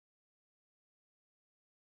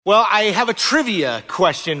Well, I have a trivia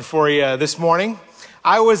question for you this morning.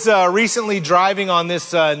 I was recently driving on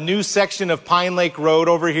this new section of Pine Lake Road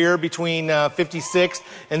over here between 56th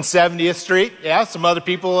and 70th Street. Yeah, some other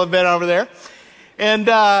people have been over there. And,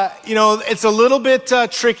 it's a little bit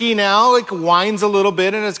tricky now. It winds a little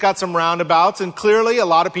bit and it's got some roundabouts. And clearly a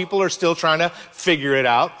lot of people are still trying to figure it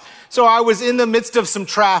out. So I was in the midst of some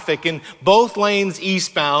traffic and both lanes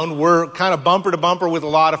eastbound were kind of bumper to bumper with a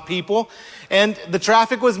lot of people. And the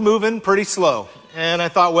traffic was moving pretty slow. And I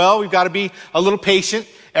thought, well, we've got to be a little patient.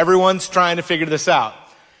 Everyone's trying to figure this out.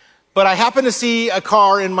 But I happened to see a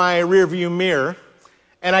car in my rearview mirror,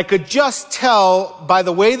 and I could just tell by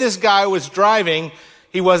the way this guy was driving,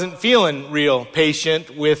 he wasn't feeling real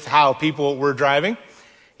patient with how people were driving.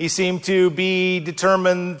 He seemed to be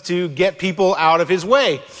determined to get people out of his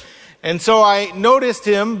way. And so I noticed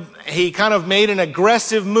him, he kind of made an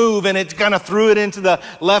aggressive move and it kind of threw it into the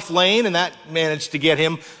left lane, and that managed to get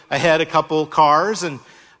him ahead a couple cars. And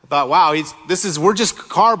I thought, wow, we're just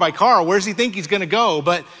car by car. Where does he think he's going to go?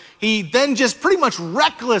 But he then just pretty much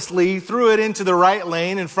recklessly threw it into the right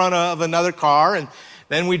lane in front of another car. And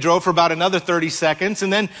then we drove for about another 30 seconds.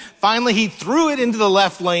 And then finally he threw it into the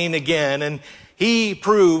left lane again. And he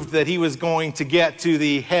proved that he was going to get to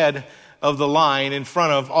the head of the line in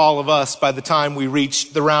front of all of us by the time we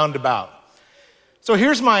reached the roundabout. So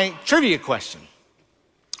here's my trivia question.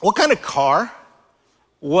 What kind of car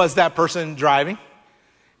was that person driving?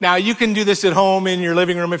 Now, you can do this at home in your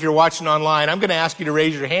living room if you're watching online. I'm going to ask you to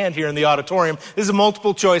raise your hand here in the auditorium. This is a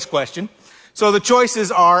multiple choice question. So the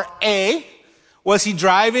choices are A, was he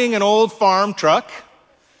driving an old farm truck?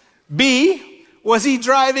 B, was he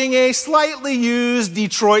driving a slightly used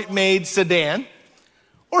Detroit-made sedan?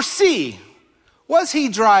 Or C, was he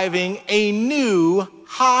driving a new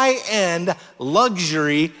high-end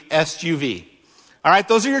luxury SUV? All right,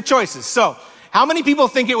 those are your choices. So, how many people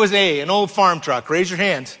think it was A, an old farm truck? Raise your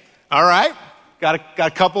hand. All right, got a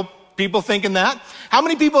couple people thinking that. How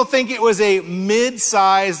many people think it was a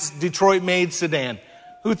mid-sized Detroit-made sedan?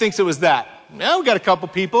 Who thinks it was that? Well, we got a couple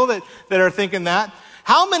people that are thinking that.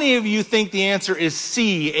 How many of you think the answer is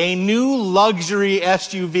C, a new luxury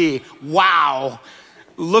SUV? Wow.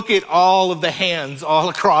 Look at all of the hands all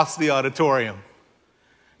across the auditorium.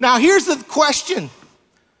 Now, here's the question.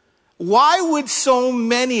 Why would so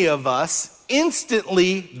many of us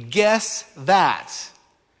instantly guess that?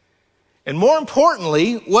 And more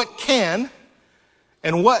importantly, what can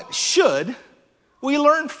and what should we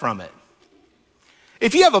learn from it?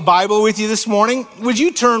 If you have a Bible with you this morning, would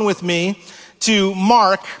you turn with me to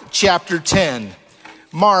Mark chapter 10?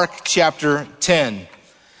 Mark chapter 10.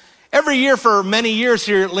 Every year for many years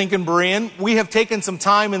here at Lincoln Berean, we have taken some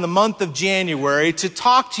time in the month of January to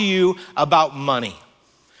talk to you about money.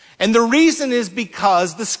 And the reason is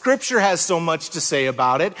because the scripture has so much to say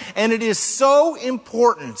about it, and it is so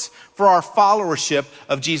important for our followership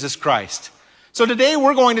of Jesus Christ. So today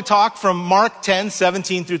we're going to talk from Mark 10,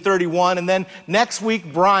 17 through 31, and then next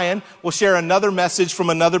week Brian will share another message from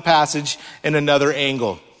another passage in another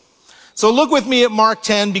angle. So look with me at Mark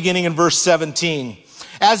 10, beginning in verse 17.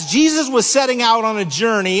 As Jesus was setting out on a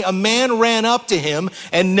journey, a man ran up to him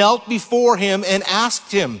and knelt before him and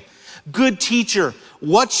asked him, "Good teacher,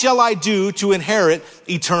 what shall I do to inherit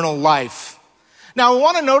eternal life?" Now, I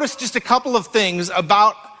want to notice just a couple of things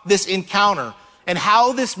about this encounter and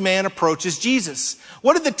how this man approaches Jesus.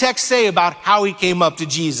 What did the text say about how he came up to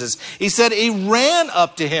Jesus? He said he ran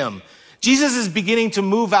up to him. Jesus is beginning to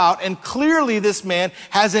move out, and clearly this man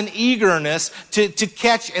has an eagerness to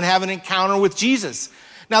catch and have an encounter with Jesus.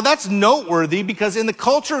 Now that's noteworthy because in the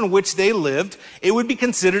culture in which they lived, it would be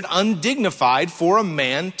considered undignified for a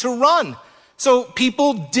man to run. So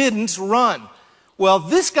people didn't run. Well,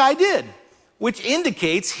 this guy did, which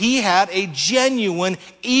indicates he had a genuine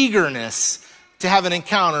eagerness to have an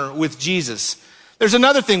encounter with Jesus. There's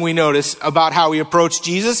another thing we notice about how he approached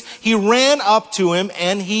Jesus. He ran up to him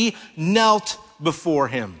and he knelt before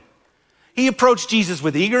him. He approached Jesus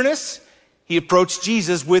with eagerness. He approached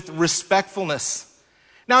Jesus with respectfulness.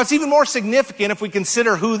 Now, it's even more significant if we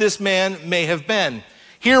consider who this man may have been.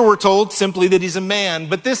 Here we're told simply that he's a man,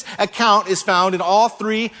 but this account is found in all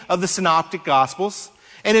three of the synoptic gospels.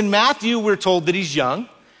 And in Matthew, we're told that he's young.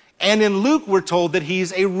 And in Luke, we're told that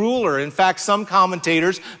he's a ruler. In fact, some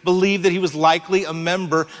commentators believe that he was likely a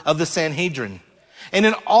member of the Sanhedrin. And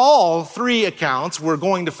in all three accounts, we're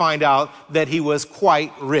going to find out that he was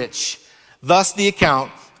quite rich. Thus, the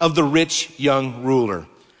account of the rich young ruler.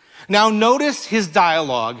 Now notice his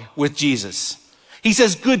dialogue with Jesus. He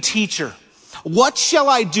says, "Good teacher, what shall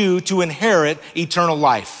I do to inherit eternal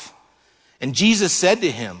life?" And Jesus said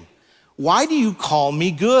to him, "Why do you call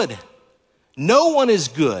me good? No one is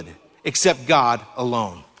good except God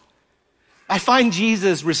alone. I find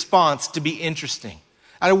Jesus' response to be interesting.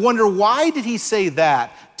 I wonder, why did he say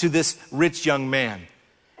that to this rich young man?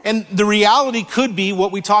 And the reality could be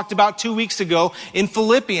what we talked about 2 weeks ago in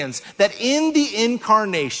Philippians, that in the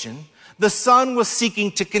incarnation, the Son was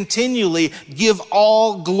seeking to continually give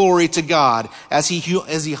all glory to God as he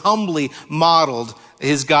humbly modeled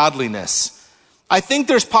his godliness. I think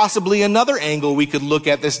there's possibly another angle we could look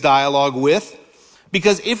at this dialogue with,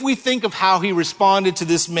 because if we think of how he responded to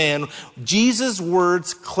this man, Jesus'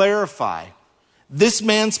 words clarify this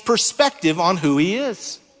man's perspective on who he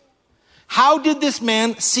is. How did this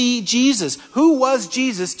man see Jesus? Who was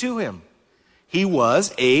Jesus to him? He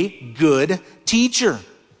was a good teacher.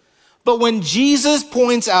 But when Jesus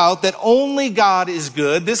points out that only God is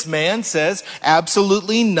good, this man says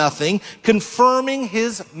absolutely nothing, confirming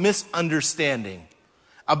his misunderstanding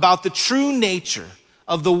about the true nature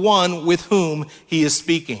of the one with whom he is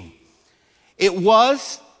speaking. It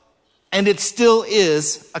was, and it still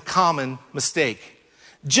is, a common mistake.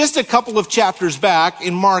 Just a couple of chapters back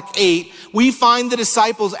in Mark 8, we find the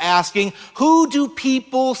disciples asking, "Who do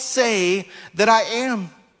people say that I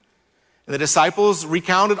am?" And the disciples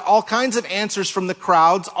recounted all kinds of answers from the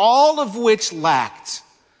crowds, all of which lacked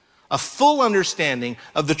a full understanding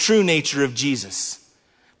of the true nature of Jesus.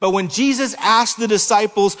 But when Jesus asked the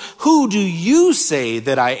disciples, "Who do you say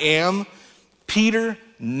that I am?" Peter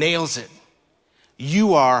nails it.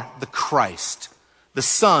 You are the Christ, the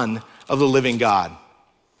Son of the living God.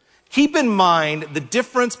 Keep in mind the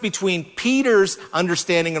difference between Peter's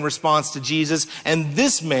understanding and response to Jesus and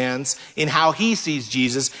this man's in how he sees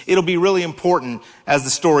Jesus. It'll be really important as the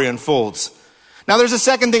story unfolds. Now, there's a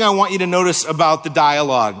second thing I want you to notice about the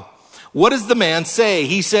dialogue. What does the man say?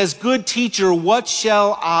 He says, "Good teacher, what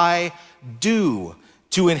shall I do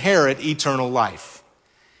to inherit eternal life?"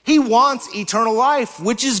 He wants eternal life,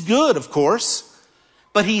 which is good, of course,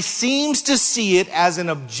 but he seems to see it as an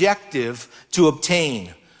objective to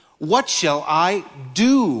obtain. What shall I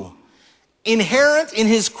do? Inherent in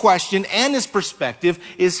his question and his perspective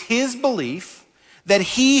is his belief that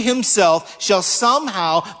he himself shall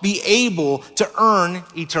somehow be able to earn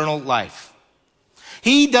eternal life.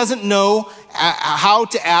 He doesn't know how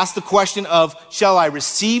to ask the question of, shall I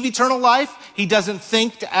receive eternal life? He doesn't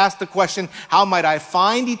think to ask the question, how might I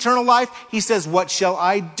find eternal life? He says, what shall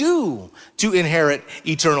I do to inherit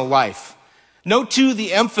eternal life? Note too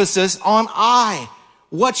the emphasis on I.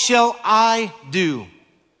 What shall I do?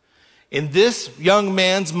 In this young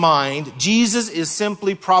man's mind, Jesus is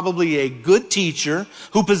simply probably a good teacher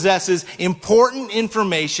who possesses important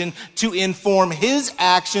information to inform his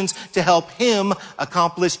actions to help him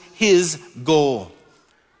accomplish his goal.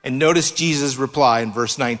 And notice Jesus' reply in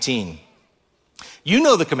verse 19. You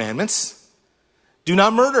know the commandments. Do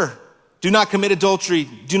not murder. Do not commit adultery.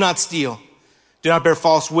 Do not steal. Do not bear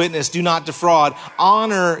false witness. Do not defraud.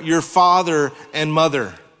 Honor your father and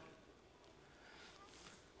mother.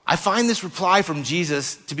 I find this reply from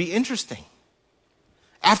Jesus to be interesting.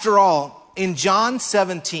 After all, in John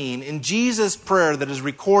 17, in Jesus' prayer that is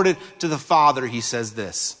recorded to the Father, he says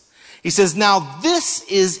this. He says, now this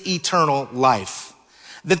is eternal life,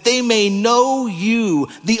 that they may know you,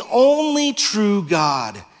 the only true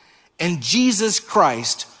God, and Jesus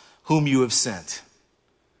Christ, whom you have sent.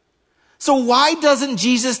 So why doesn't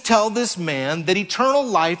Jesus tell this man that eternal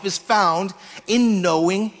life is found in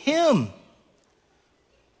knowing him?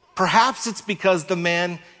 Perhaps it's because the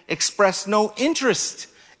man expressed no interest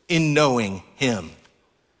in knowing him.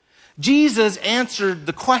 Jesus answered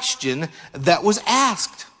the question that was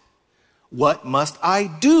asked. What must I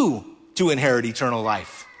do to inherit eternal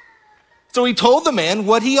life? So he told the man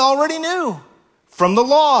what he already knew from the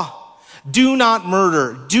law. Do not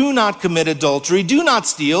murder. Do not commit adultery. Do not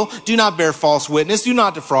steal. Do not bear false witness. Do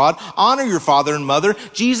not defraud. Honor your father and mother.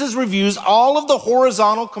 Jesus reviews all of the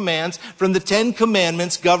horizontal commands from the 10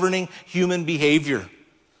 commandments governing human behavior.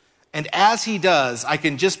 And as he does, I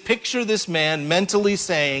can just picture this man mentally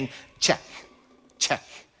saying, check, check,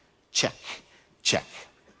 check, check.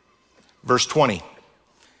 Verse 20.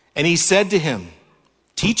 And he said to him,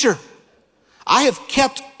 Teacher, I have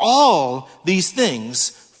kept all these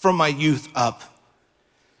things from my youth up.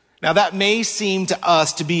 Now that may seem to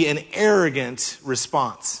us to be an arrogant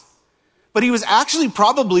response, but he was actually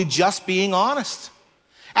probably just being honest.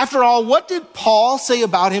 After all, what did Paul say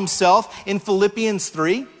about himself in Philippians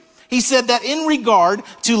 3? He said that in regard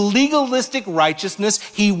to legalistic righteousness,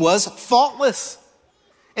 he was faultless.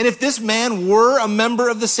 And if this man were a member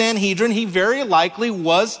of the Sanhedrin, he very likely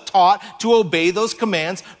was taught to obey those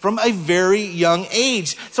commands from a very young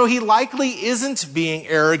age. So he likely isn't being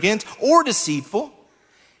arrogant or deceitful.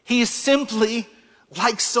 He is simply,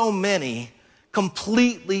 like so many,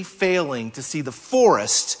 completely failing to see the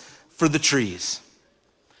forest for the trees.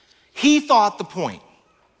 He thought the point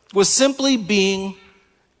was simply being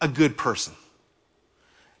a good person.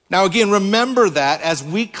 Now again, remember that as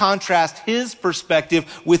we contrast his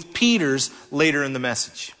perspective with Peter's later in the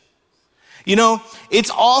message. You know, it's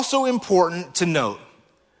also important to note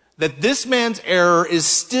that this man's error is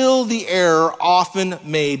still the error often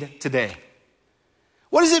made today.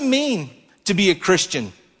 What does it mean to be a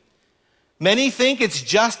Christian? Many think it's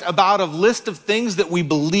just about a list of things that we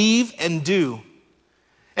believe and do.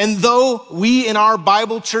 And though we in our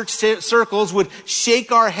Bible church circles would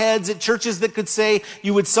shake our heads at churches that could say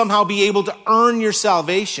you would somehow be able to earn your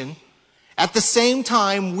salvation, at the same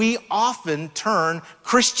time, we often turn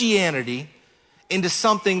Christianity into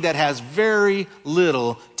something that has very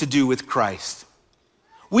little to do with Christ.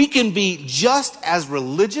 We can be just as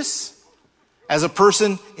religious as a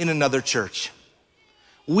person in another church.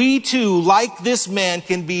 We too, like this man,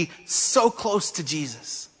 can be so close to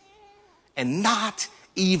Jesus and not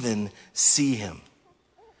even see him.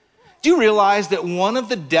 Do you realize that one of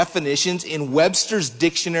the definitions in Webster's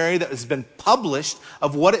dictionary that has been published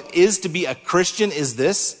of what it is to be a Christian is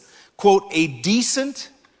this, quote, a decent,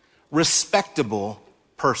 respectable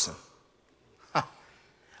person?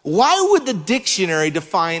 Why would the dictionary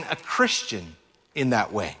define a Christian in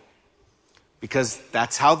that way? Because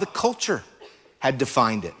that's how the culture had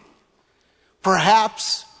defined it.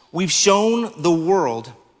 Perhaps we've shown the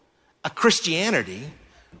world a Christianity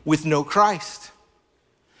with no Christ.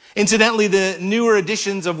 Incidentally, the newer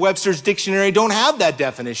editions of Webster's dictionary don't have that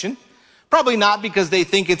definition. Probably not because they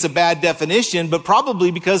think it's a bad definition, but probably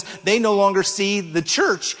because they no longer see the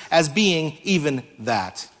church as being even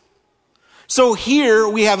that. So here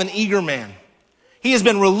we have an eager man. He has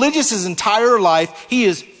been religious his entire life. He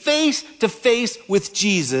is face to face with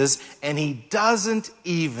Jesus, and he doesn't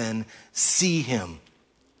even see him.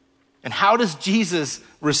 And how does Jesus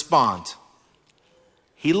respond?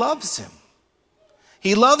 He loves him.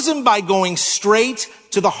 He loves him by going straight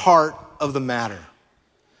to the heart of the matter,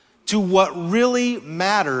 to what really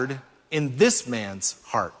mattered in this man's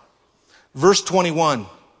heart. Verse 21,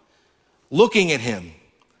 looking at him,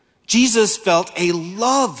 Jesus felt a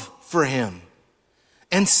love for him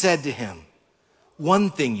and said to him,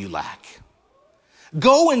 one thing you lack.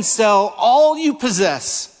 Go and sell all you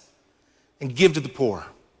possess and give to the poor,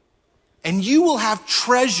 and you will have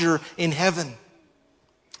treasure in heaven.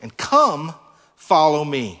 And come, follow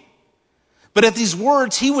me. But at these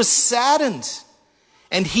words, he was saddened,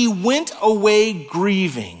 and he went away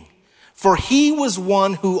grieving, for he was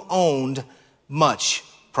one who owned much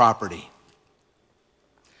property.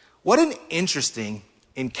 What an interesting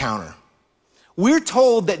encounter. We're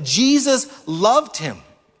told that Jesus loved him.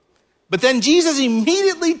 But then Jesus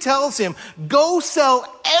immediately tells him, go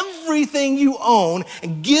sell everything you own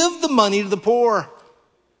and give the money to the poor.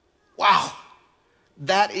 Wow,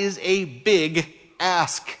 that is a big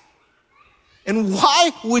ask. And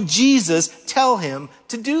why would Jesus tell him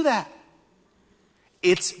to do that?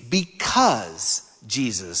 It's because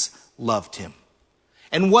Jesus loved him.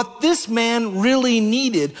 And what this man really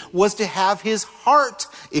needed was to have his heart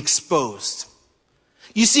exposed.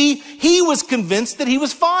 You see, he was convinced that he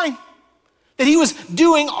was fine, that he was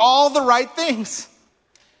doing all the right things.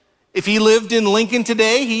 If he lived in Lincoln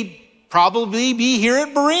today, he'd probably be here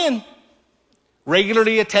at Berean,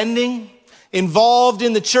 regularly attending, involved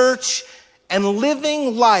in the church, and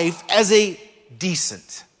living life as a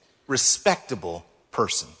decent, respectable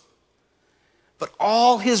person. But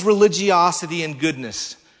all his religiosity and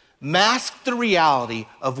goodness masked the reality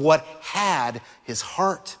of what had his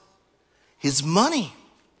heart, his money.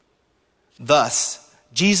 Thus,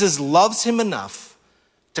 Jesus loves him enough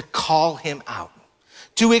to call him out,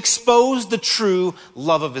 to expose the true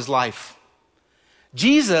love of his life.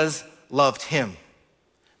 Jesus loved him,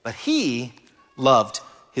 but he loved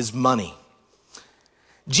his money.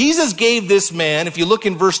 Jesus gave this man, if you look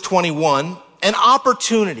in verse 21, an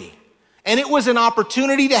opportunity. And it was an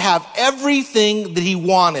opportunity to have everything that he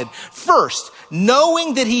wanted. First,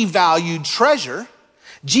 knowing that he valued treasure,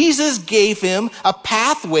 Jesus gave him a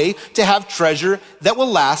pathway to have treasure that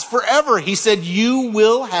will last forever. He said, you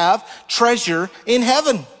will have treasure in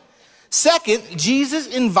heaven. Second, Jesus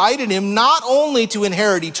invited him not only to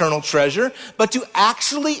inherit eternal treasure, but to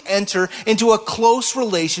actually enter into a close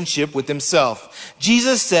relationship with himself.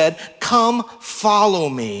 Jesus said, come follow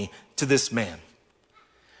me to this man.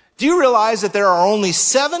 Do you realize that there are only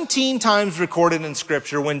 17 times recorded in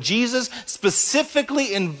Scripture when Jesus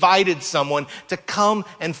specifically invited someone to come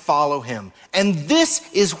and follow him? And this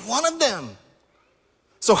is one of them.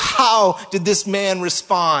 So how did this man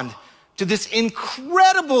respond to this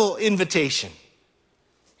incredible invitation?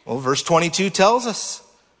 Well, verse 22 tells us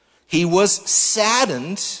he was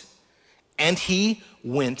saddened and he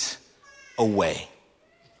went away.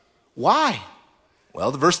 Why?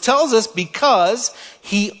 Well, the verse tells us because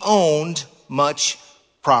he owned much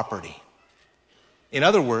property. In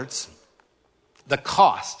other words, the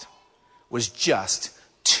cost was just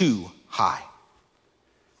too high.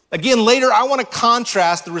 Again, later I want to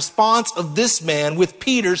contrast the response of this man with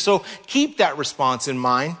Peter, so keep that response in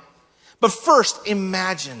mind. But first,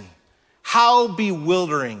 imagine how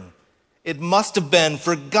bewildering it must have been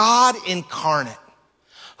for God incarnate,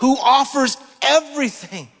 who offers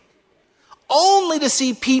everything, only to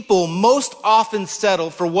see people most often settle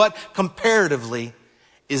for what comparatively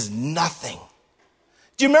is nothing.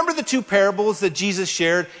 Do you remember the two parables that Jesus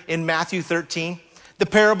shared in Matthew 13? The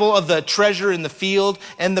parable of the treasure in the field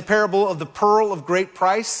and the parable of the pearl of great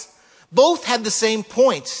price? Both had the same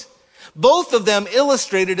point. Both of them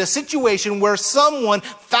illustrated a situation where someone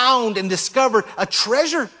found and discovered a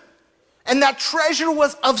treasure. And that treasure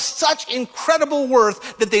was of such incredible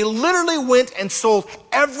worth that they literally went and sold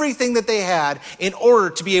everything that they had in order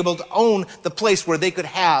to be able to own the place where they could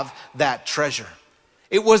have that treasure.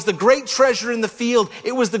 It was the great treasure in the field.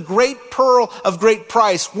 It was the great pearl of great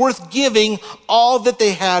price, worth giving all that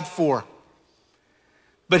they had for.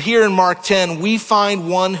 But here in Mark 10, we find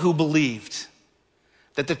one who believed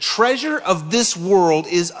that the treasure of this world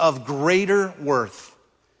is of greater worth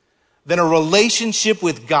than a relationship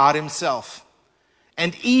with God himself,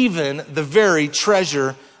 and even the very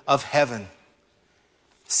treasure of heaven.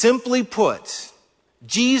 Simply put,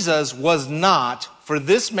 Jesus was not, for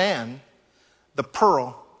this man, the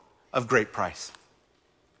pearl of great price.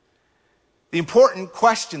 The important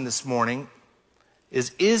question this morning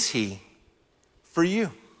is he for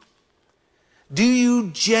you? Do you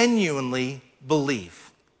genuinely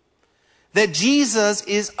believe that Jesus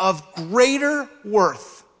is of greater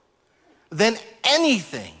worth than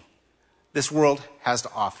anything this world has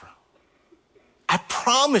to offer? I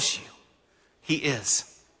promise you, he is.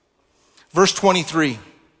 Verse 23.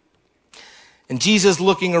 And Jesus,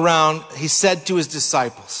 looking around, he said to his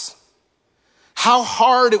disciples, how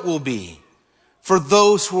hard it will be for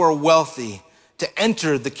those who are wealthy to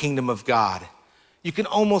enter the kingdom of God. You can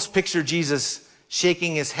almost picture Jesus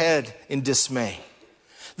shaking his head in dismay.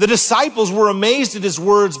 The disciples were amazed at his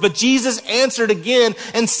words, but Jesus answered again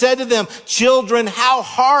and said to them, children, how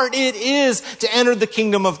hard it is to enter the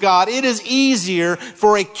kingdom of God. It is easier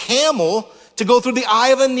for a camel to go through the eye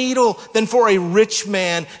of a needle than for a rich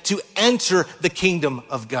man to enter the kingdom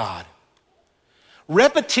of God.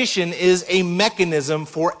 Repetition is a mechanism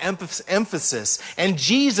for emphasis, and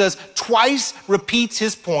Jesus twice repeats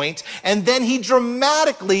his point, and then he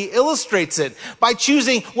dramatically illustrates it by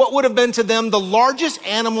choosing what would have been to them the largest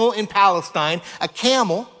animal in Palestine, a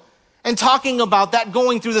camel, and talking about that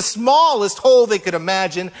going through the smallest hole they could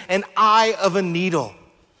imagine, an eye of a needle.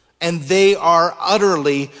 And they are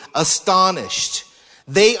utterly astonished.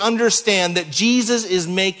 They understand that Jesus is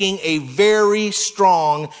making a very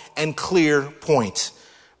strong and clear point.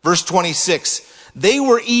 Verse 26, they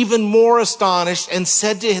were even more astonished and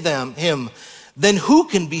said to him, then who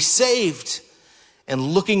can be saved? And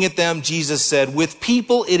looking at them, Jesus said, with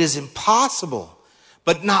people it is impossible,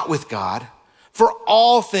 but not with God. For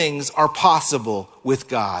all things are possible with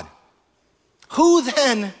God. Who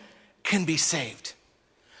then can be saved?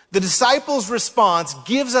 The disciples' response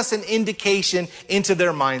gives us an indication into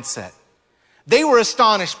their mindset. They were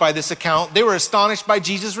astonished by this account. They were astonished by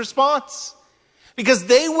Jesus' response. Because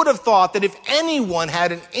they would have thought that if anyone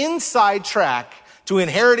had an inside track to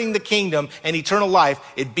inheriting the kingdom and eternal life,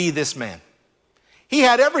 it'd be this man. He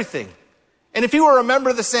had everything. And if he were a member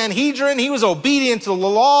of the Sanhedrin, he was obedient to the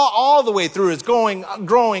law all the way through his growing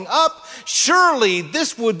up. Surely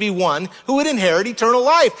this would be one who would inherit eternal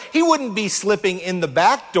life. He wouldn't be slipping in the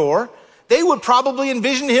back door. They would probably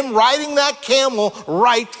envision him riding that camel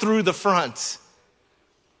right through the front.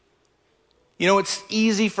 You know, it's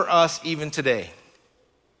easy for us even today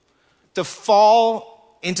to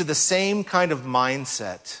fall into the same kind of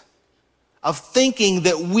mindset of thinking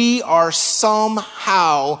that we are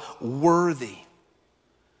somehow worthy.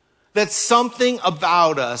 That something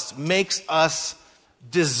about us makes us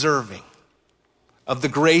deserving of the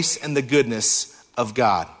grace and the goodness of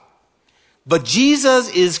God. But Jesus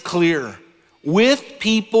is clear. With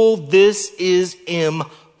people, this is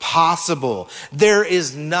impossible. There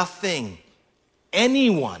is nothing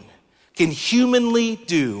anyone can humanly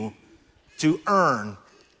do to earn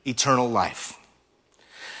eternal life.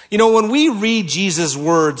 You know, when we read Jesus'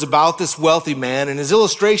 words about this wealthy man and his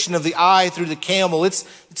illustration of the eye through the camel, it's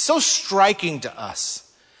so striking to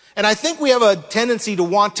us. And I think we have a tendency to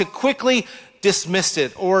want to quickly dismiss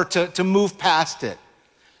it or to move past it.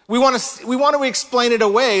 We want to explain it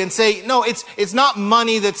away and say, no, it's not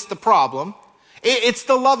money that's the problem. It's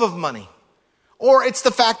the love of money. Or it's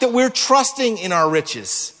the fact that we're trusting in our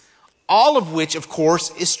riches. All of which, of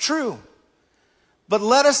course, is true. But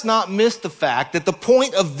let us not miss the fact that the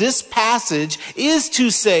point of this passage is to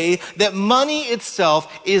say that money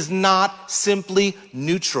itself is not simply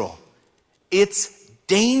neutral. It's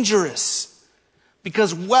dangerous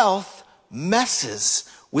because wealth messes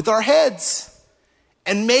with our heads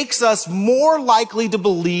and makes us more likely to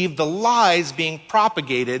believe the lies being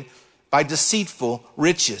propagated by deceitful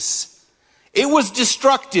riches. It was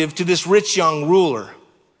destructive to this rich young ruler.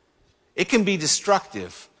 It can be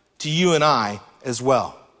destructive to you and I as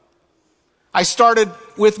well. I started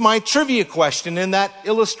with my trivia question in that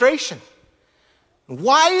illustration.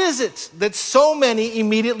 Why is it that so many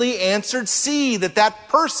immediately answered C, that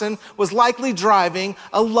person was likely driving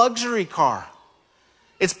a luxury car?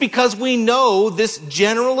 It's because we know this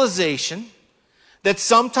generalization that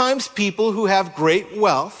sometimes people who have great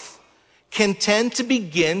wealth can tend to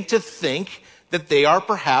begin to think that they are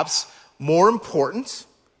perhaps more important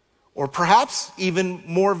or perhaps even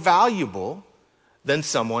more valuable than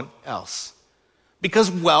someone else.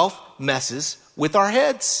 Because wealth messes with our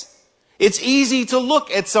heads. It's easy to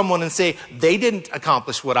look at someone and say, they didn't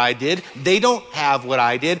accomplish what I did. They don't have what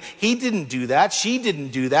I did. He didn't do that. She didn't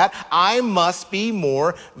do that. I must be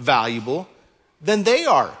more valuable than they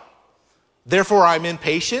are. Therefore, I'm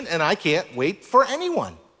impatient and I can't wait for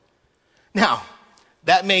anyone. Now,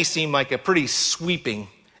 that may seem like a pretty sweeping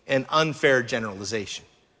and unfair generalization.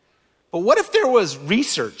 But what if there was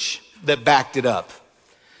research that backed it up?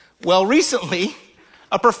 Well, recently,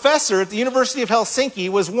 a professor at the University of Helsinki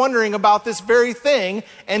was wondering about this very thing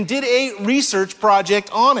and did a research project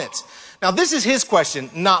on it. Now, this is his question,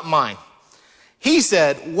 not mine. He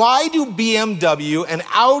said, why do BMW and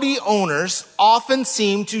Audi owners often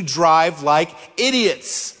seem to drive like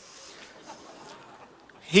idiots?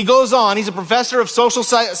 He goes on, he's a professor of social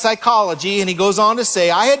psychology, and he goes on to say,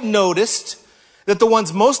 I had noticed that the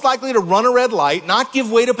ones most likely to run a red light, not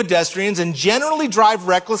give way to pedestrians, and generally drive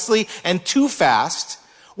recklessly and too fast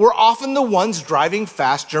were often the ones driving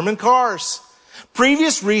fast German cars.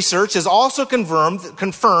 Previous research has also confirmed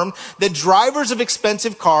that drivers of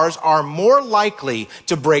expensive cars are more likely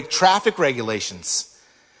to break traffic regulations.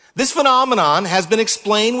 This phenomenon has been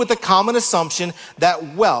explained with the common assumption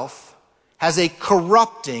that wealth has a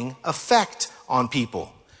corrupting effect on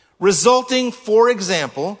people, resulting, for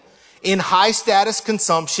example, in high status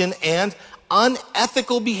consumption and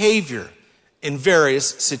unethical behavior in various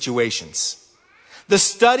situations. The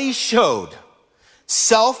study showed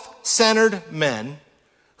self-centered men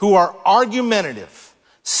who are argumentative,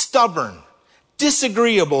 stubborn,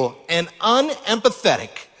 disagreeable, and unempathetic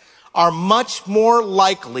are much more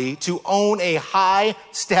likely to own a high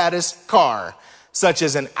status car, such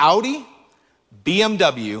as an Audi,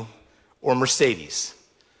 BMW, or Mercedes.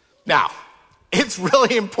 Now, it's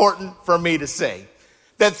really important for me to say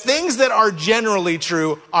that things that are generally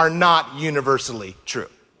true are not universally true.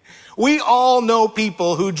 We all know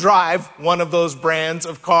people who drive one of those brands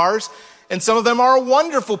of cars, and some of them are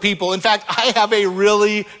wonderful people. In fact, I have a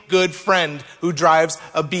really good friend who drives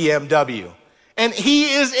a BMW, and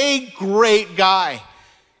he is a great guy.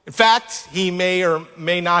 In fact, he may or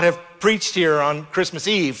may not have preached here on Christmas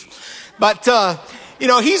Eve, but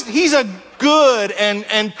he's a good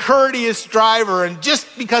and courteous driver, and just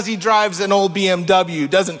because he drives an old BMW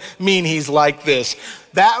doesn't mean he's like this.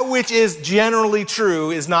 That which is generally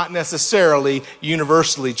true is not necessarily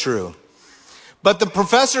universally true. But the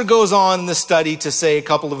professor goes on in the study to say a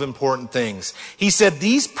couple of important things. He said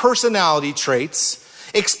these personality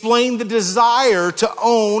traits explain the desire to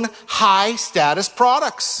own high status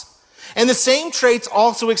products. And the same traits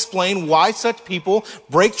also explain why such people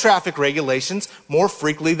break traffic regulations more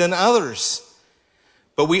frequently than others.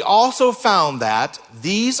 But we also found that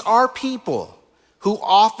these are people who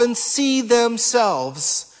often see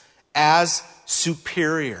themselves as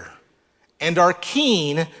superior and are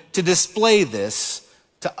keen to display this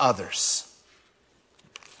to others.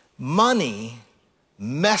 Money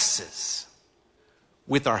messes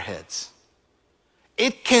with our heads.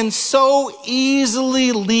 It can so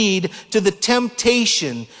easily lead to the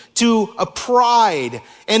temptation to a pride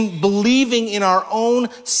and believing in our own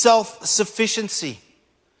self-sufficiency.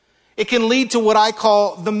 It can lead to what I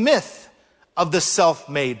call the myth of the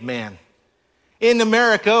self-made man. In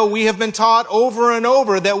America, we have been taught over and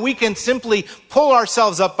over that we can simply pull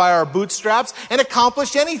ourselves up by our bootstraps and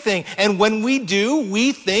accomplish anything. And when we do,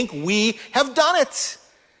 we think we have done it.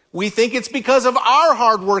 We think it's because of our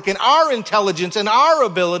hard work and our intelligence and our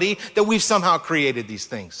ability that we've somehow created these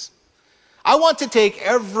things. I want to take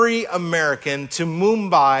every American to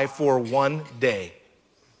Mumbai for one day.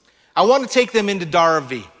 I want to take them into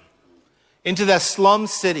Dharavi, into that slum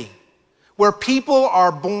city where people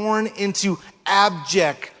are born into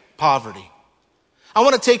abject poverty. I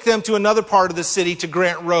want to take them to another part of the city, to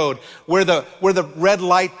Grant Road, where the red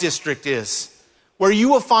light district is, where you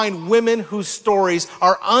will find women whose stories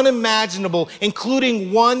are unimaginable,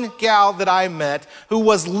 including one gal that I met who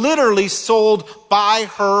was literally sold by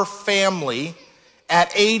her family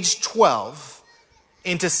at age 12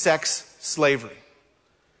 into sex slavery.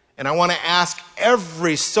 And I want to ask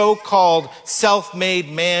every so-called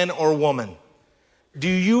self-made man or woman, do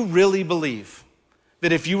you really believe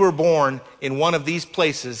that if you were born in one of these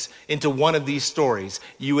places, into one of these stories,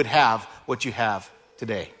 you would have what you have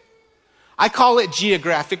today? I call it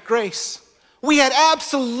geographic grace. We had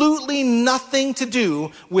absolutely nothing to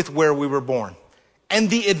do with where we were born and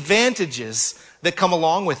the advantages that come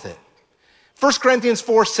along with it. 1 Corinthians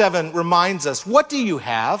 4:7 reminds us, what do you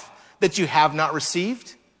have that you have not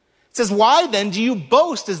received? It says, why then do you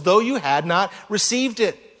boast as though you had not received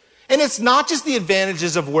it? And it's not just the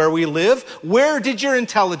advantages of where we live. Where did your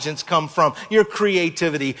intelligence come from? Your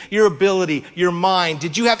creativity, your ability, your mind.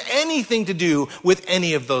 Did you have anything to do with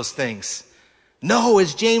any of those things? No,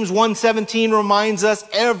 as James 1:17 reminds us,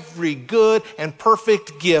 every good and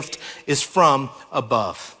perfect gift is from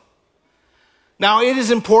above. Now, it is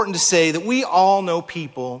important to say that we all know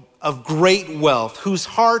people of great wealth whose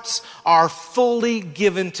hearts are fully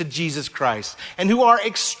given to Jesus Christ and who are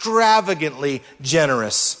extravagantly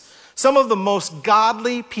generous. Some of the most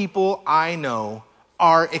godly people I know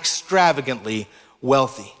are extravagantly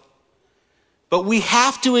wealthy. But we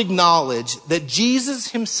have to acknowledge that Jesus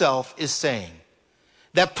himself is saying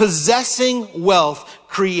that possessing wealth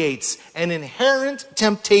creates an inherent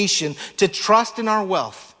temptation to trust in our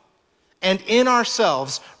wealth and in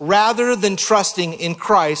ourselves rather than trusting in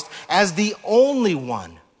Christ as the only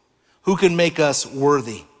one who can make us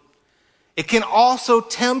worthy. It can also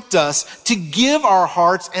tempt us to give our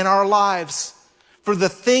hearts and our lives for the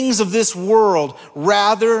things of this world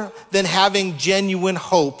rather than having genuine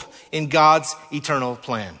hope in God's eternal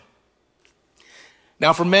plan.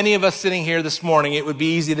 Now, for many of us sitting here this morning, it would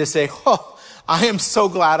be easy to say, oh, I am so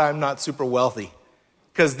glad I'm not super wealthy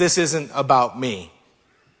because this isn't about me.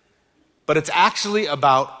 But it's actually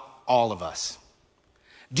about all of us.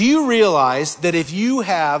 Do you realize that if you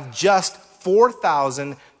have just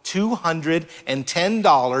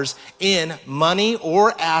 $4,210 in money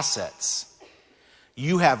or assets,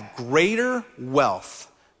 you have greater wealth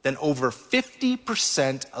than over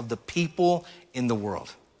 50% of the people in the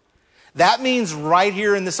world? That means right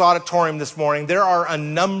here in this auditorium this morning, there are a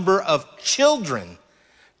number of children,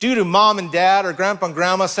 due to mom and dad or grandpa and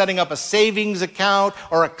grandma setting up a savings account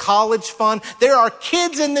or a college fund. There are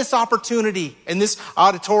kids in this opportunity, in this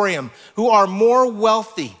auditorium, who are more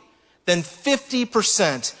wealthy than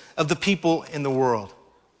 50% of the people in the world.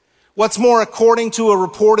 What's more, according to a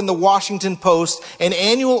report in the Washington Post, an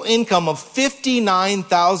annual income of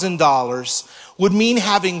 $59,000 would mean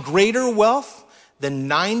having greater wealth than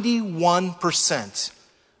 91%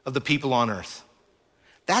 of the people on earth.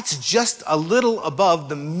 That's just a little above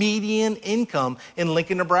the median income in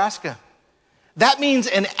Lincoln, Nebraska. That means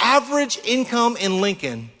an average income in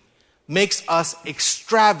Lincoln makes us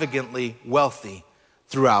extravagantly wealthy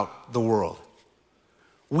throughout the world.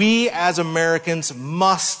 We as Americans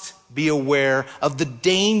must be aware of the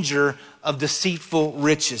danger of deceitful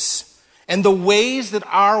riches and the ways that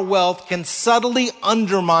our wealth can subtly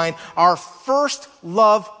undermine our first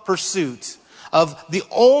love pursuit of the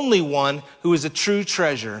only one who is a true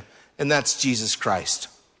treasure, and that's Jesus Christ.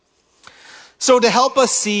 So to help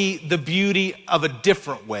us see the beauty of a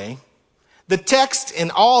different way, the text in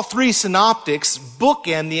all three synoptics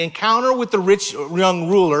bookend the encounter with the rich young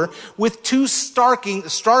ruler with two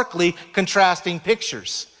starkly contrasting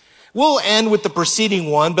pictures. We'll end with the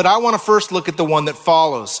preceding one, but I want to first look at the one that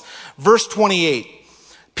follows. Verse 28,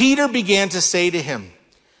 Peter began to say to him,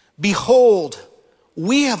 "Behold,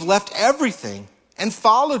 we have left everything and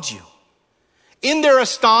followed you." In their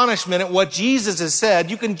astonishment at what Jesus has said,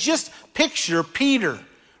 you can just picture Peter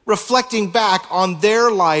reflecting back on their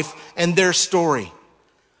life and their story.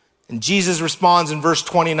 And Jesus responds in verse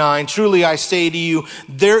 29, "Truly I say to you,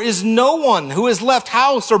 there is no one who has left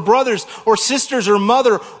house or brothers or sisters or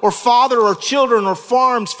mother or father or children or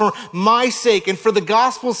farms for my sake and for the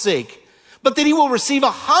gospel's sake, but that he will receive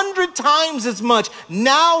 100 times as much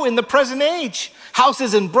now in the present age.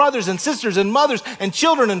 Houses and brothers and sisters and mothers and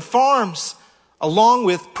children and farms, along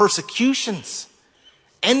with persecutions,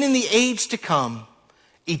 and in the age to come,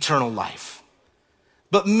 eternal life.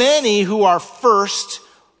 But many who are first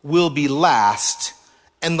will be last,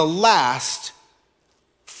 and the last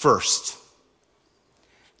first.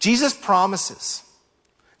 Jesus promises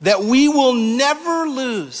that we will never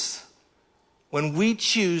lose when we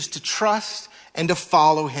choose to trust and to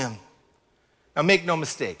follow him. Now make no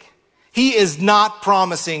mistake, he is not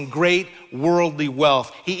promising great worldly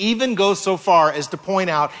wealth. He even goes so far as to point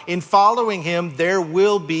out in following him there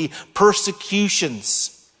will be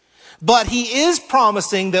persecutions. But he is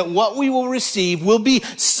promising that what we will receive will be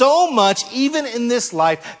so much, even in this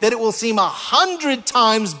life, that it will seem 100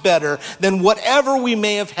 times better than whatever we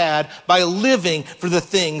may have had by living for the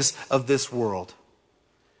things of this world.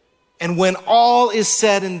 And when all is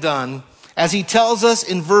said and done, as he tells us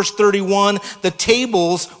in verse 31, the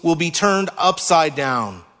tables will be turned upside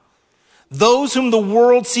down. Those whom the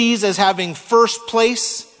world sees as having first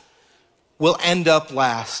place will end up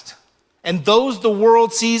last. And those the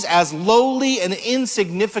world sees as lowly and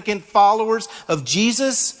insignificant followers of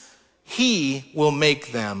Jesus, he will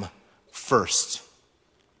make them first.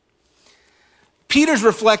 Peter's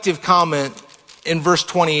reflective comment in verse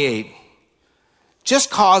 28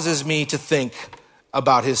 just causes me to think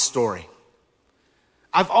about his story.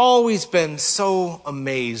 I've always been so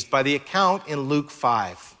amazed by the account in Luke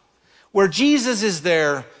 5, where Jesus is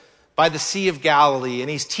there by the Sea of Galilee and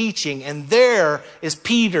he's teaching, and there is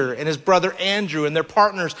Peter and his brother Andrew and their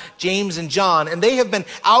partners James and John, and they have been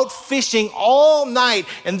out fishing all night,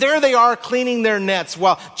 and there they are cleaning their nets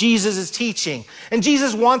while Jesus is teaching. And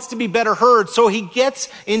Jesus wants to be better heard, so he gets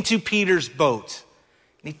into Peter's boat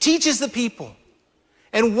and he teaches the people.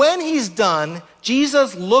 And when he's done,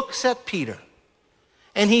 Jesus looks at Peter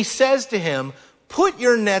and he says to him, "Put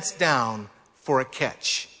your nets down for a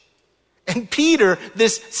catch." And Peter,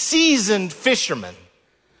 this seasoned fisherman,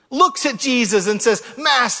 looks at Jesus and says,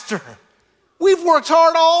 "Master, we've worked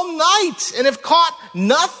hard all night and have caught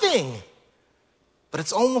nothing." But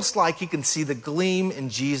it's almost like he can see the gleam in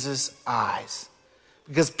Jesus' eyes,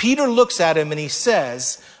 because Peter looks at him and he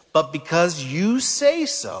says, "But because you say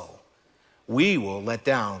so, we will let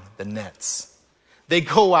down the nets." They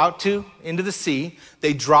go out into the sea,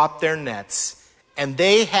 they drop their nets, and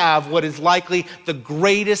they have what is likely the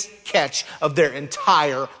greatest catch of their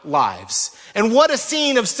entire lives. And what a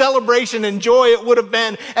scene of celebration and joy it would have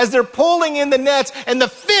been as they're pulling in the nets and the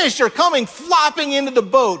fish are coming flopping into the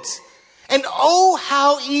boat. And oh,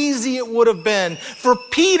 how easy it would have been for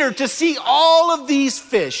Peter to see all of these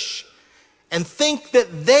fish and think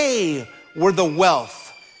that they were the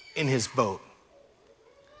wealth in his boat.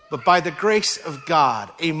 But by the grace of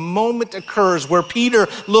God, a moment occurs where Peter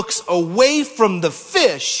looks away from the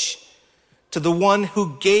fish to the one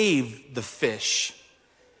who gave the fish.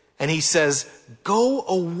 And he says, "Go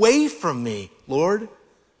away from me, Lord,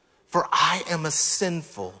 for I am a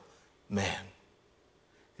sinful man."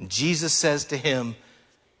 And Jesus says to him,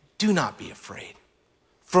 "Do not be afraid.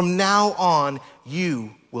 From now on,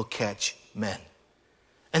 you will catch men."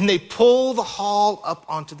 And they pull the haul up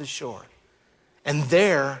onto the shore. And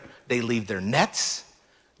there they leave their nets,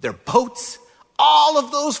 their boats, all of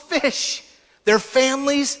those fish, their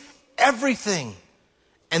families, everything.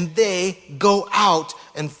 And they go out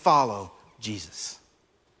and follow Jesus.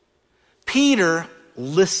 Peter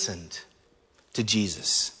listened to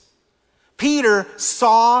Jesus. Peter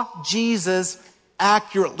saw Jesus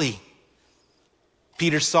accurately.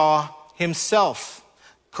 Peter saw himself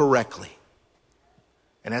correctly.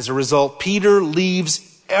 And as a result, Peter leaves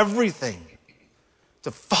everything to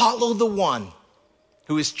follow the one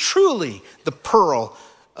who is truly the pearl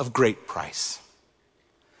of great price.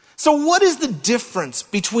 So what is the difference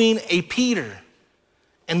between a Peter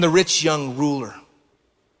and the rich young ruler?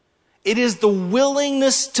 It is the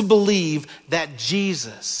willingness to believe that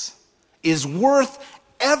Jesus is worth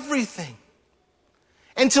everything,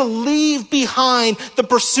 and to leave behind the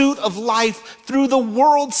pursuit of life through the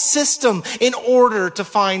world system in order to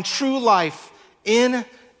find true life in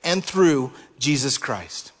and through Jesus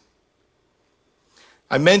Christ.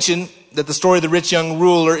 I mentioned that the story of the rich young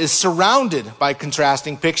ruler is surrounded by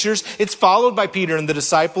contrasting pictures. It's followed by Peter and the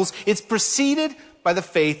disciples. It's preceded by the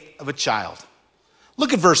faith of a child.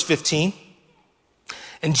 Look at verse 15.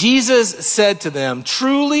 And Jesus said to them,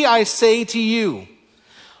 "Truly I say to you,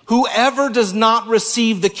 whoever does not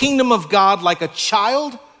receive the kingdom of God like a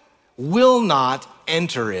child will not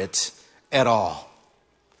enter it at all."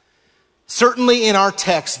 Certainly in our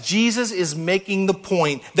text, Jesus is making the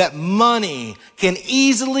point that money can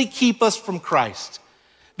easily keep us from Christ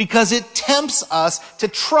because it tempts us to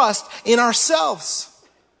trust in ourselves.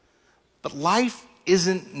 But life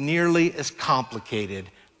isn't nearly as complicated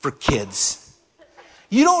for kids.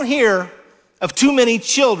 You don't hear of too many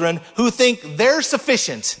children who think they're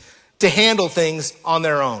sufficient to handle things on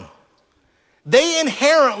their own. They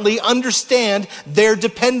inherently understand their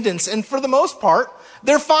dependence, and for the most part,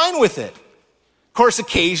 they're fine with it. Of course,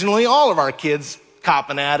 occasionally all of our kids cop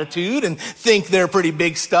an attitude and think they're pretty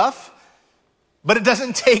big stuff. But it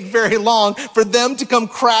doesn't take very long for them to come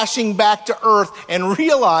crashing back to earth and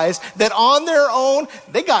realize that on their own,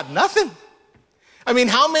 they got nothing. I mean,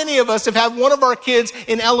 how many of us have had one of our kids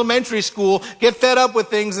in elementary school get fed up with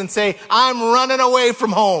things and say, I'm running away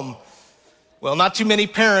from home? Well, not too many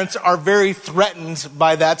parents are very threatened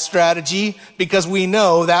by that strategy because we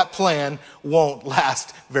know that plan won't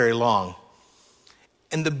last very long.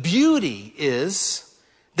 And the beauty is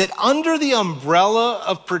that under the umbrella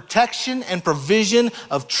of protection and provision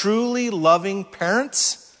of truly loving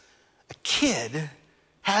parents, a kid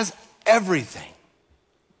has everything.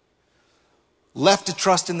 Left to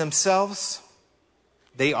trust in themselves,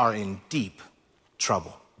 they are in deep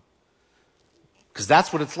trouble. Because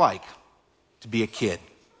that's what it's like to be a kid.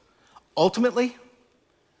 Ultimately,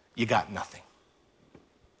 you got nothing.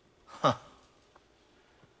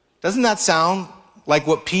 Doesn't that sound like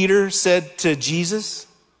what Peter said to Jesus?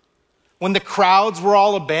 When the crowds were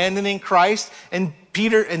all abandoning Christ and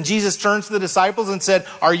Jesus turned to the disciples and said,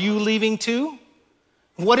 are you leaving too?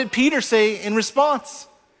 What did Peter say in response?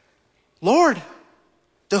 Lord,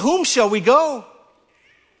 to whom shall we go?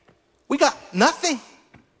 We got nothing.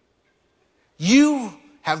 You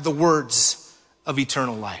have the words of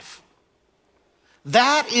eternal life.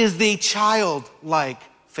 That is the childlike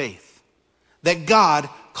faith that God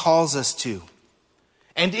calls us to.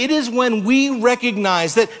 And it is when we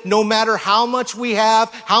recognize that no matter how much we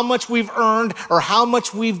have, how much we've earned, or how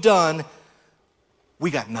much we've done,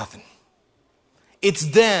 we got nothing. It's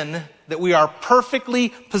then that we are perfectly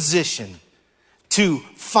positioned to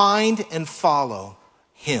find and follow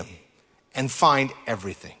Him and find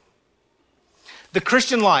everything. The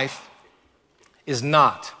Christian life is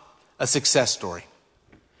not a success story.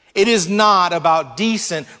 It is not about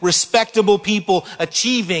decent, respectable people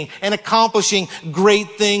achieving and accomplishing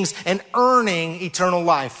great things and earning eternal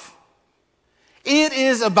life. It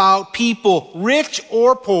is about people, rich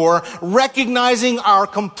or poor, recognizing our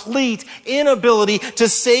complete inability to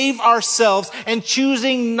save ourselves and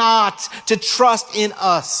choosing not to trust in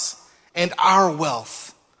us and our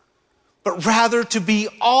wealth, but rather to be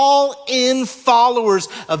all-in followers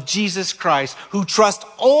of Jesus Christ who trust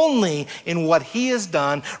only in what He has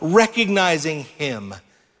done, recognizing Him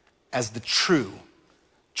as the true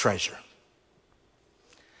treasure.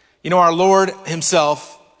 You know, our Lord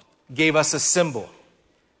Himself gave us a symbol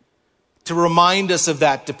to remind us of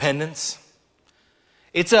that dependence.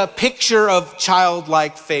 It's a picture of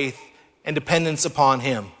childlike faith and dependence upon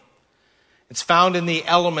Him. It's found in the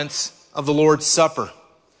elements of the Lord's Supper,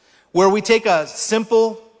 where we take a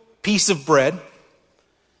simple piece of bread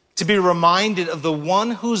to be reminded of the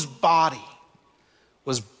one whose body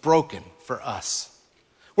was broken for us.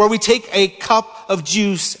 Where we take a cup of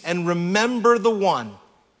juice and remember the one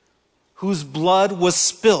whose blood was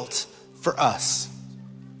spilt for us.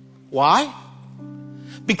 Why?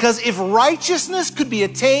 Because if righteousness could be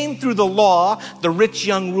attained through the law, the rich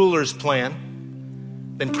young ruler's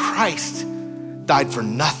plan, then Christ died for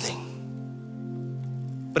nothing.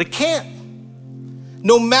 But it can't.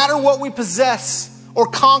 No matter what we possess or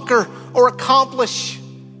conquer or accomplish,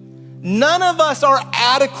 none of us are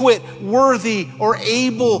adequate, worthy, or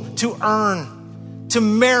able to earn, to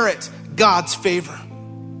merit God's favor.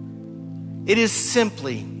 It is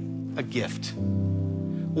simply a gift.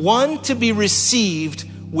 One to be received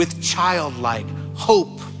with childlike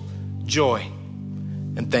hope, joy,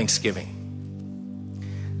 and thanksgiving.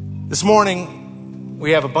 This morning,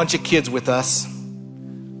 we have a bunch of kids with us,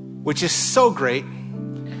 which is so great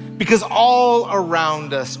because all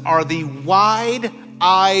around us are the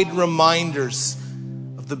wide-eyed reminders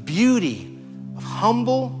of the beauty of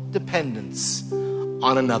humble dependence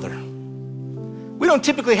on another. We don't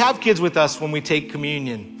typically have kids with us when we take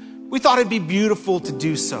communion. We thought it'd be beautiful to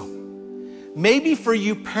do so. Maybe for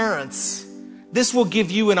you parents, this will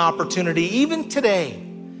give you an opportunity, even today,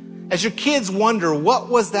 as your kids wonder, what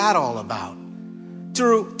was that all about?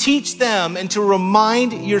 To teach them and to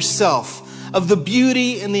remind yourself of the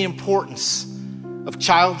beauty and the importance of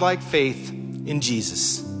childlike faith in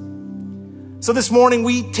Jesus. So this morning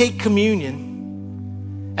we take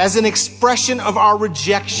communion as an expression of our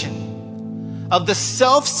rejection of the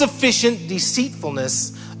self-sufficient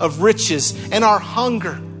deceitfulness of riches and our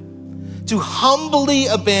hunger to humbly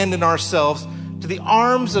abandon ourselves to the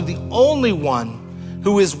arms of the only one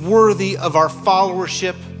who is worthy of our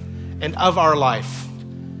followership and of our life,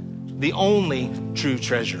 the only true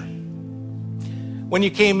treasure. When you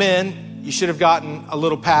came in, you should have gotten a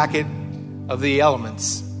little packet of the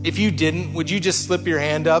elements. If you didn't, would you just slip your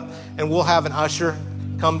hand up and we'll have an usher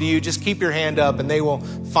come to you? Just keep your hand up and they will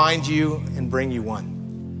find you and bring you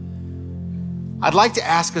one. I'd like to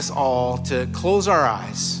ask us all to close our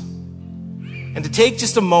eyes and to take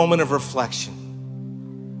just a moment of reflection.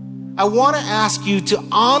 I want to ask you to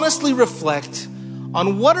honestly reflect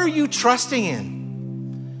on what are you trusting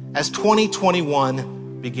in as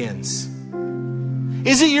 2021 begins.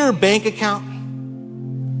 Is it your bank account?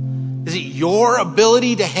 Is it your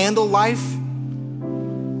ability to handle life?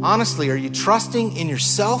 Honestly, are you trusting in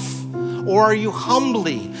yourself, or are you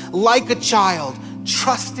humbly, like a child,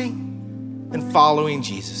 trusting and following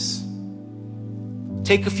Jesus?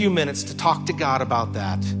 Take a few minutes to talk to God about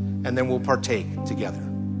that, and then we'll partake together.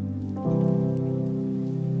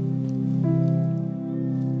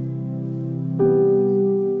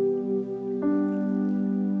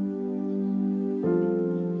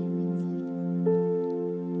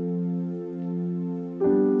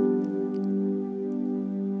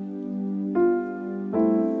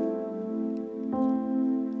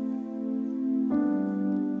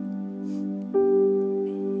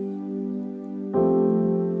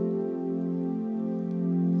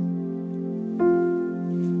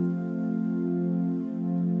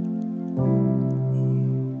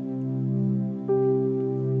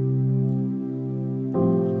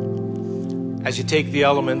 As you take the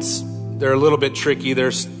elements, they're a little bit tricky.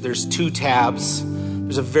 There's two tabs.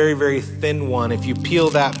 There's a very, very thin one. If you peel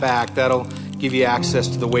that back, that'll give you access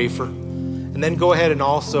to the wafer. And then go ahead and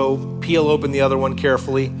also peel open the other one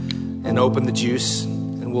carefully and open the juice.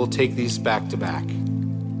 And we'll take these back to back.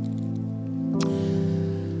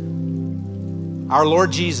 Our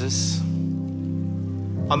Lord Jesus,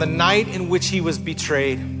 on the night in which he was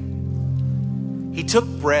betrayed, he took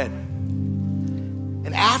bread.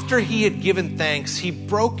 And after he had given thanks, he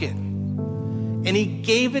broke it and he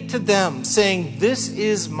gave it to them, saying, "This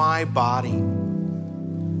is my body,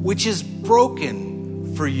 which is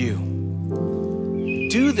broken for you.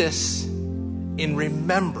 Do this in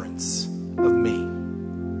remembrance of me."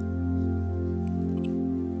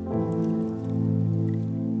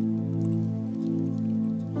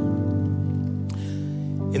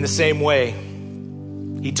 In the same way,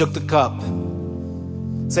 he took the cup,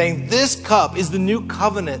 saying, "This cup is the new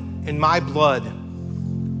covenant in my blood,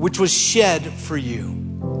 which was shed for you.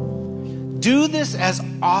 Do this as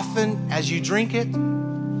often as you drink it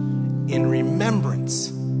in remembrance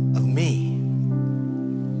of me."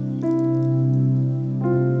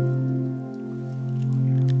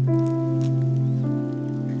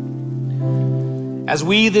 As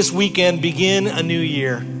we this weekend begin a new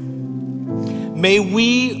year, may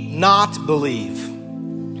we not believe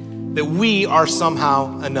that we are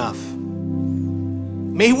somehow enough.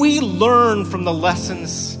 May we learn from the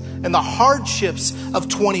lessons and the hardships of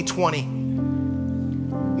 2020.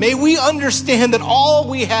 May we understand that all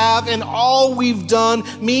we have and all we've done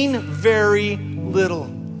mean very little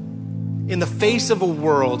in the face of a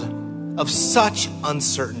world of such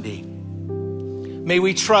uncertainty. May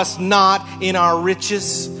we trust not in our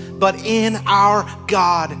riches, but in our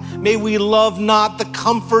God. May we love not the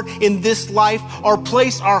comfort in this life or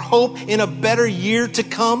place our hope in a better year to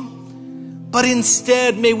come, but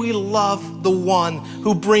instead may we love the one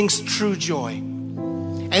who brings true joy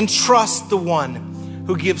and trust the one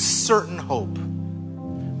who gives certain hope,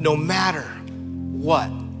 no matter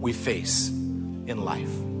what we face in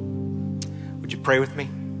life. Would you pray with me?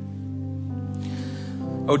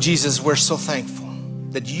 Oh, Jesus, we're so thankful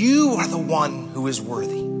that you are the one who is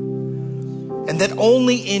worthy, and that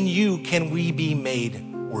only in you can we be made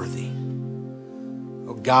worthy.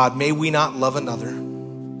 Oh God, may we not love another.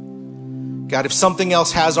 God, if something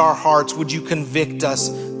else has our hearts, would you convict us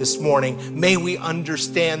this morning? May we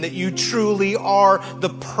understand that you truly are the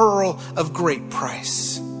pearl of great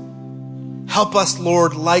price. Help us,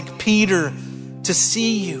 Lord, like Peter, to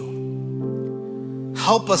see you.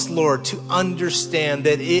 Help us, Lord, to understand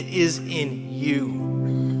that it is in you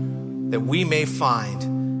that we may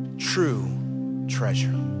find true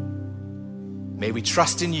treasure. May we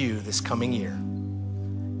trust in you this coming year.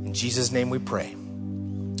 In Jesus' name we pray.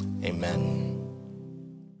 Amen.